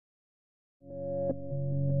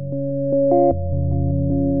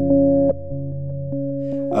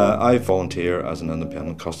I volunteer as an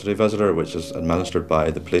independent custody visitor, which is administered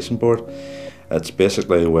by the Policing Board. It's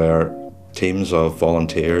basically where teams of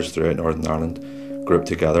volunteers throughout Northern Ireland group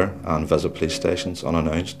together and visit police stations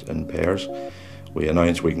unannounced in pairs. We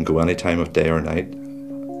announce we can go any time of day or night,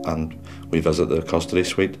 and we visit the custody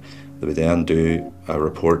suite. We then do a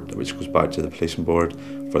report which goes back to the Policing Board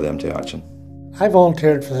for them to action. I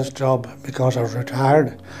volunteered for this job because I was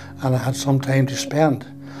retired and I had some time to spend,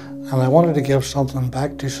 and I wanted to give something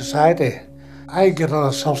back to society. I get a lot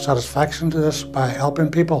of self-satisfaction to this by helping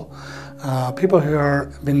people. People who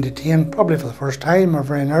are being detained probably for the first time are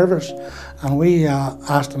very nervous, and we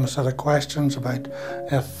ask them a set of questions about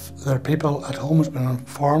if their people at home has been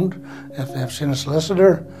informed, if they've seen a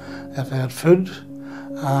solicitor, if they had food,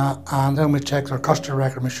 and then we check their custody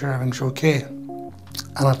record, make sure everything's okay.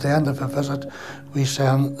 And at the end of a visit, we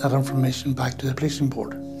send that information back to the Policing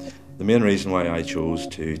Board. The main reason why I chose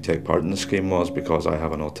to take part in the scheme was because I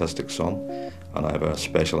have an autistic son and I have a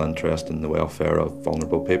special interest in the welfare of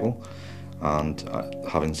vulnerable people. And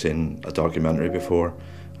having seen a documentary before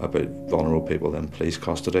about vulnerable people in police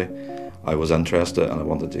custody, I was interested and I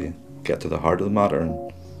wanted to get to the heart of the matter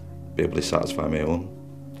and be able to satisfy my own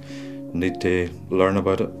need to learn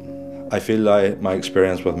about it. I feel like my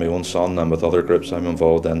experience with my own son and with other groups I'm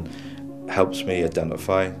involved in helps me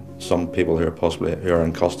identify some people who are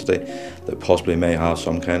in custody that possibly may have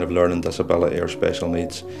some kind of learning disability or special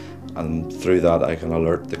needs, and through that I can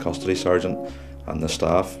alert the custody sergeant and the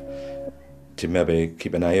staff to maybe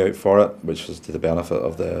keep an eye out for it, which is to the benefit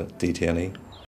of the detainee.